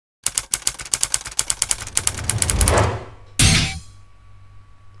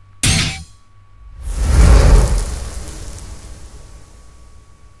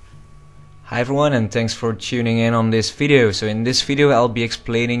Hi everyone, and thanks for tuning in on this video. So in this video I'll be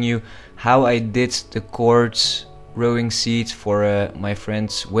explaining you how I did the quartz rowing seat for my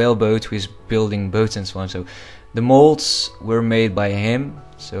friend's whaleboat who is building boats and so on. So the molds were made by him,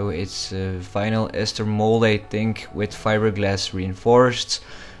 so it's a vinyl ester mold, I think, with fiberglass reinforced.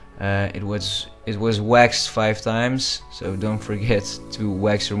 It was waxed 5 times, so don't forget to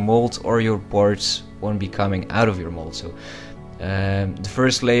wax your mold or your parts won't be coming out of your mold. So the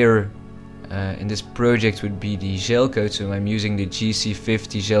first layer in this project would be the Gelcoat, so I'm using the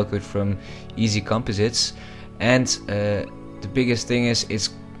GC50 Gelcoat from Composites, and the biggest thing is it's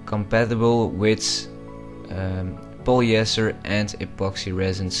compatible with polyester and epoxy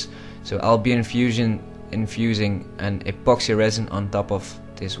resins. So I'll be infusing an epoxy resin on top of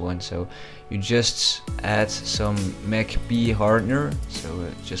this one. So you just add some MAC-P hardener, so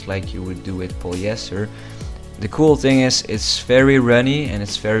just like you would do with polyester. The cool thing is it's very runny and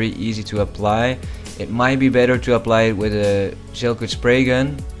it's very easy to apply. It might be better to apply it with a Gelcoat spray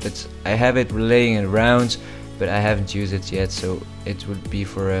gun, but I have it laying around, but I haven't used it yet, so it would be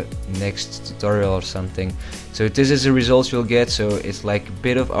for a next tutorial or something. So this is the results you'll get. So it's like a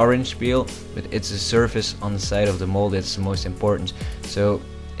bit of orange peel, but it's the surface on the side of the mold that's the most important. So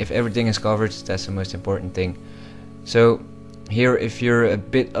if everything is covered, that's the most important thing. So here, if you're a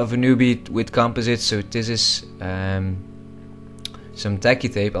bit of a newbie with composites, so this is some tacky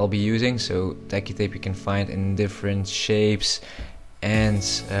tape I'll be using. So tacky tape you can find in different shapes and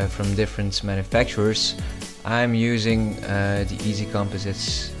from different manufacturers. I'm using the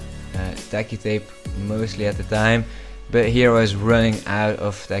Composites tacky tape mostly at the time, but here I was running out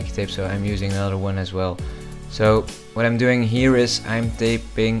of tacky tape, so I'm using another one as well. So what I'm doing here is I'm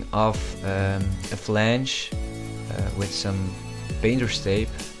taping off a flange with some painter's tape,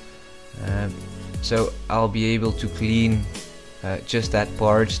 so I'll be able to clean just that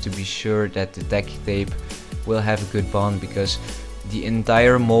part to be sure that the tacky tape will have a good bond, because the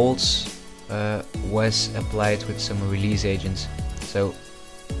entire molds was applied with some release agents. So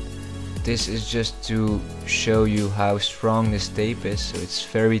this is just to show you how strong this tape is. So it's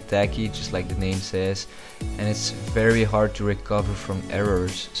very tacky, just like the name says, and it's very hard to recover from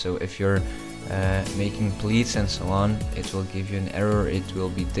errors. So if you're making pleats and so on, it will give you an error, it will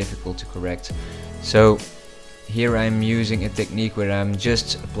be difficult to correct. So here I'm using a technique where I'm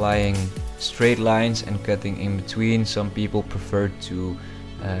just applying straight lines and cutting in between. Some people prefer to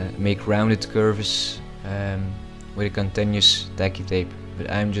make rounded curves with a continuous tacky tape, but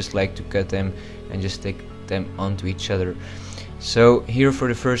I'm just like to cut them and just stick them onto each other. So here for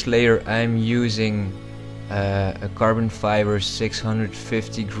the first layer I'm using a Carbonfiber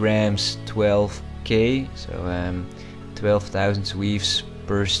 650 grams 12K, so 12,000 weaves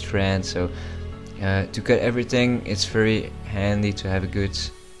per strand. So to cut everything, it's very handy to have a good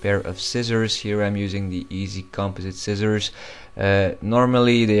pair of scissors. Here I'm using the Easy Composite scissors.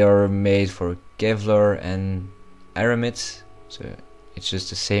 Normally they are made for Kevlar and Aramid, so it's just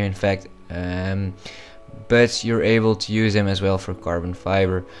the same in fact, but you're able to use them as well for carbon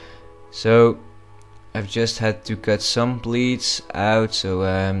fiber. So I've just had to cut some pleats out, so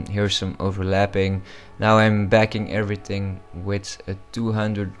here's some overlapping. Now I'm backing everything with a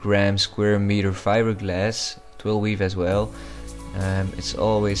 200 gram square meter fiberglass twill weave as well. It's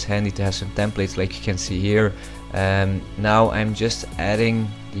always handy to have some templates like you can see here. Now I'm just adding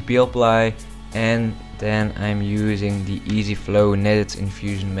the peel ply, and then I'm using the EasyFlow netted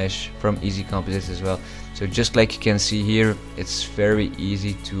infusion mesh from Easy Composites as well. So just like you can see here, it's very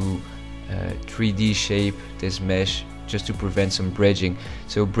easy to 3D shape this mesh just to prevent some bridging.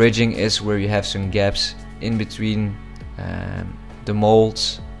 So bridging is where you have some gaps in between the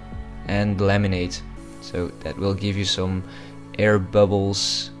molds and the laminate, so that will give you some air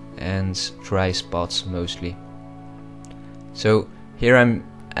bubbles and dry spots mostly. So here I'm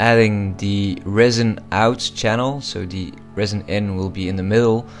adding the resin out channel, so the resin in will be in the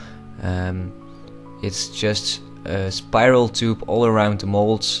middle. It's just a spiral tube all around the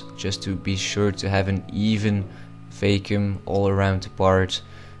molds, just to be sure to have an even vacuum all around the part.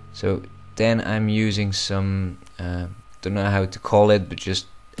 So then I'm using some don't know how to call it, but just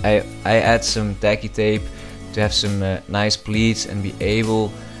I add some tacky tape to have some nice pleats and be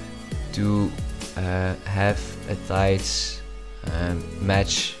able to have a tight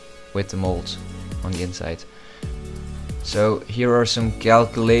match with the mold on the inside. So here are some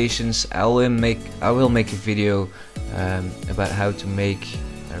calculations. I will make a video about how to make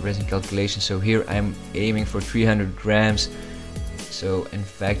resin calculations. So here I'm aiming for 300 grams. So in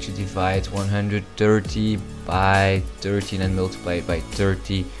fact you divide 130 by 13 and multiply it by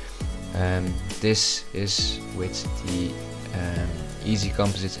 30. This is with the Easy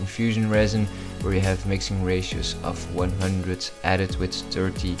Composites Infusion resin, where you have mixing ratios of 100 added with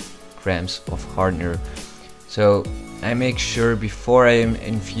 30 grams of hardener. So I make sure before I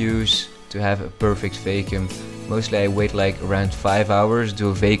infuse to have a perfect vacuum. Mostly I wait like around 5 hours, do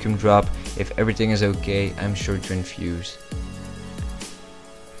a vacuum drop. If everything is okay, I'm sure to infuse.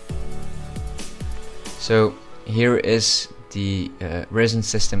 So here is the resin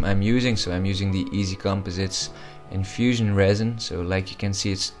system I'm using. So I'm using the Easy Composites Infusion resin. So like you can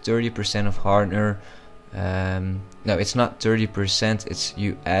see, it's 30% of hardener. No, it's not 30%, it's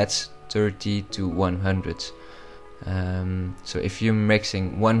you add 30 to 100. So if you're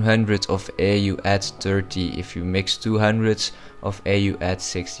mixing 100 of A, you add 30. If you mix 200 of A, you add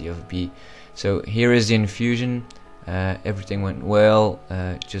 60 of B. So here is the infusion. Everything went well,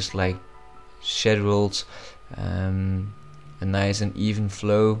 just like scheduled. A nice and even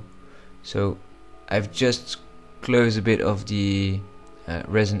flow. So I've just closed a bit of the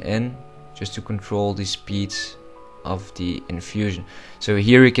resin in, just to control the speed of the infusion. So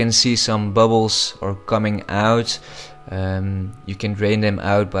here you can see some bubbles are coming out. You can drain them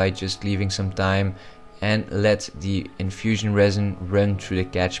out by just leaving some time and let the infusion resin run through the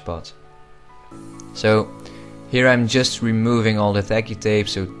catch pot. So here I'm just removing all the tacky tape.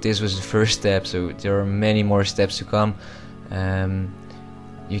 So this was the first step, so there are many more steps to come.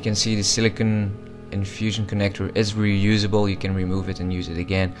 You can see the silicone infusion connector is reusable. You can remove it and use it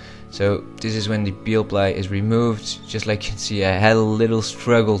again. So this is when the peel ply is removed. Just like you can see, I had a little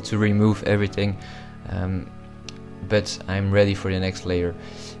struggle to remove everything, but I'm ready for the next layer.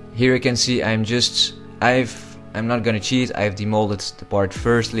 Here you can see I'm not gonna cheat. I've demolded the part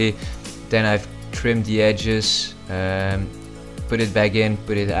firstly, then I've trimmed the edges, put it back in,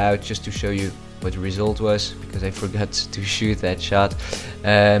 put it out, just to show you what the result was, because I forgot to shoot that shot.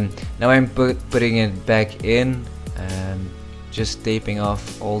 Now I'm putting it back in, just taping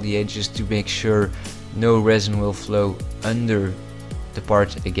off all the edges to make sure no resin will flow under the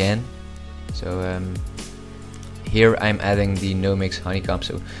part again. So here I'm adding the Nomex Honeycomb.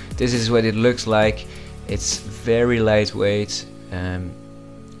 So this is what it looks like. It's very lightweight.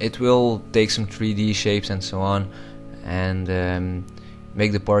 It will take some 3D shapes and so on, and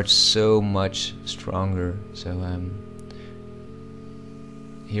make the parts so much stronger. So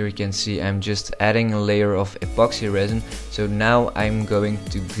here you can see I'm just adding a layer of epoxy resin. So now I'm going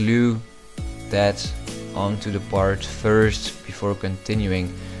to glue that onto the part first before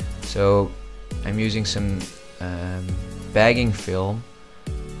continuing. So I'm using some bagging film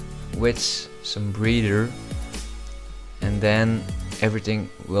with some breather, and then everything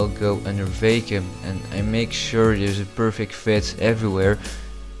will go under vacuum, and I make sure there's a perfect fit everywhere,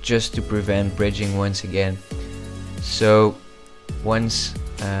 just to prevent bridging once again. So once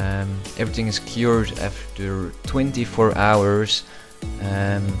everything is cured after 24 hours,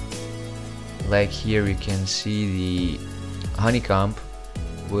 like here you can see the honeycomb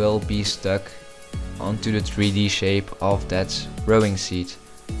will be stuck onto the 3D shape of that rowing seat.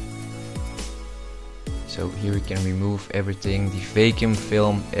 So here we can remove everything. The vacuum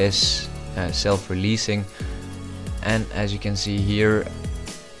film is self-releasing, and as you can see here,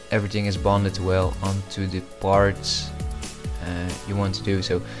 everything is bonded well onto the parts you want to do.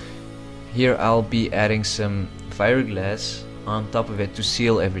 So here I'll be adding some fiberglass on top of it to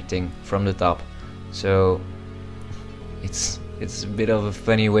seal everything from the top. So it's a bit of a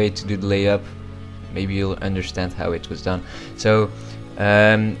funny way to do the layup. Maybe you'll understand how it was done. So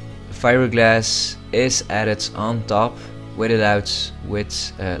fiberglass is added on top, wetted out with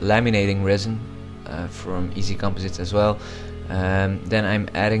laminating resin from Easy Composites as well. Then I'm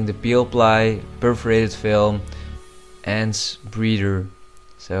adding the peel ply, perforated film, and breather.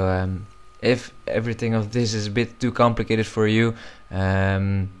 So if everything of this is a bit too complicated for you,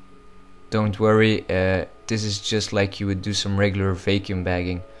 don't worry. This is just like you would do some regular vacuum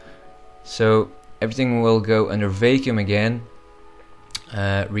bagging. So everything will go under vacuum again.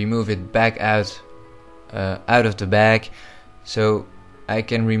 Remove it back out of the bag, so I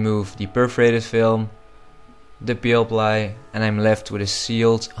can remove the perforated film, the peel ply, and I'm left with a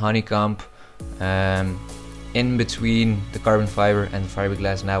sealed honeycomb in between the carbon fiber and the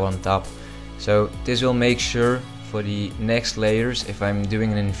fiberglass now on top. So this will make sure for the next layers, if I'm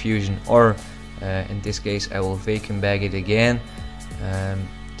doing an infusion, or in this case I will vacuum bag it again.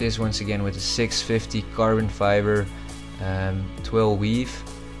 This once again with a 650 carbon fiber Twill weave.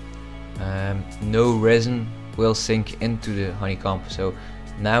 No resin will sink into the honeycomb, so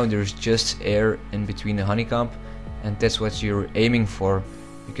now there's just air in between the honeycomb, and that's what you're aiming for,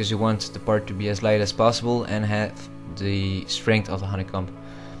 because you want the part to be as light as possible and have the strength of the honeycomb.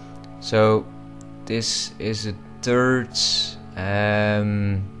 So this is the third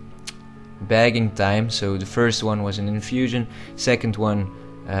bagging time. So the first one was an infusion, second one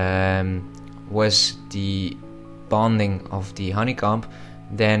was the bonding of the honeycomb,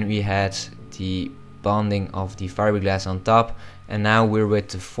 then we had the bonding of the fiberglass on top, and now we're with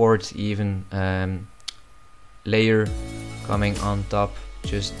the fourth even layer coming on top,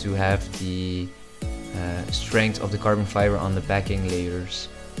 just to have the strength of the carbon fiber on the backing layers.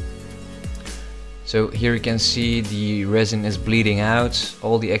 So here you can see the resin is bleeding out.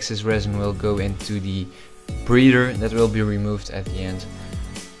 All the excess resin will go into the breather that will be removed at the end.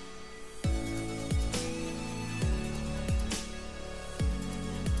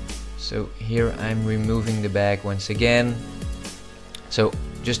 So here I'm removing the bag once again. So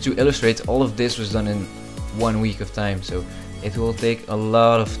just to illustrate, all of this was done in 1 week of time, so it will take a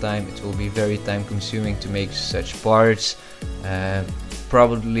lot of time. It will be very time consuming to make such parts.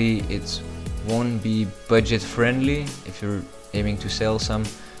 Probably it won't be budget friendly if you're aiming to sell some,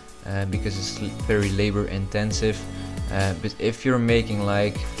 because it's very labor intensive. But if you're making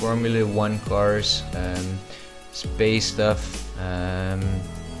like Formula 1 cars, space stuff,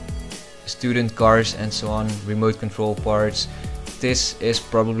 student cars and so on, remote control parts, this is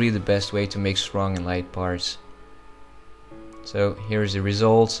probably the best way to make strong and light parts. So here's the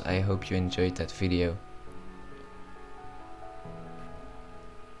results. I hope you enjoyed that video.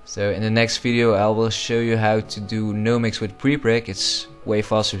 So in the next video I will show you how to do Nomex with pre-preg. It's way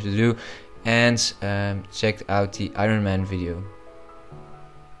faster to do, and check out the Iron Man video.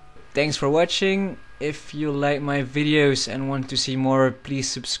 Thanks for watching. If you like my videos and want to see more, please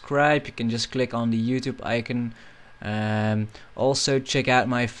subscribe. You can just click on the YouTube icon. Also check out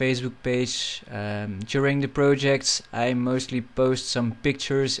my Facebook page. During the projects I mostly post some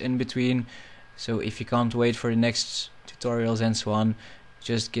pictures in between, so if you can't wait for the next tutorials and so on,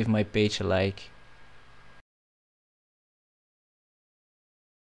 just give my page a like.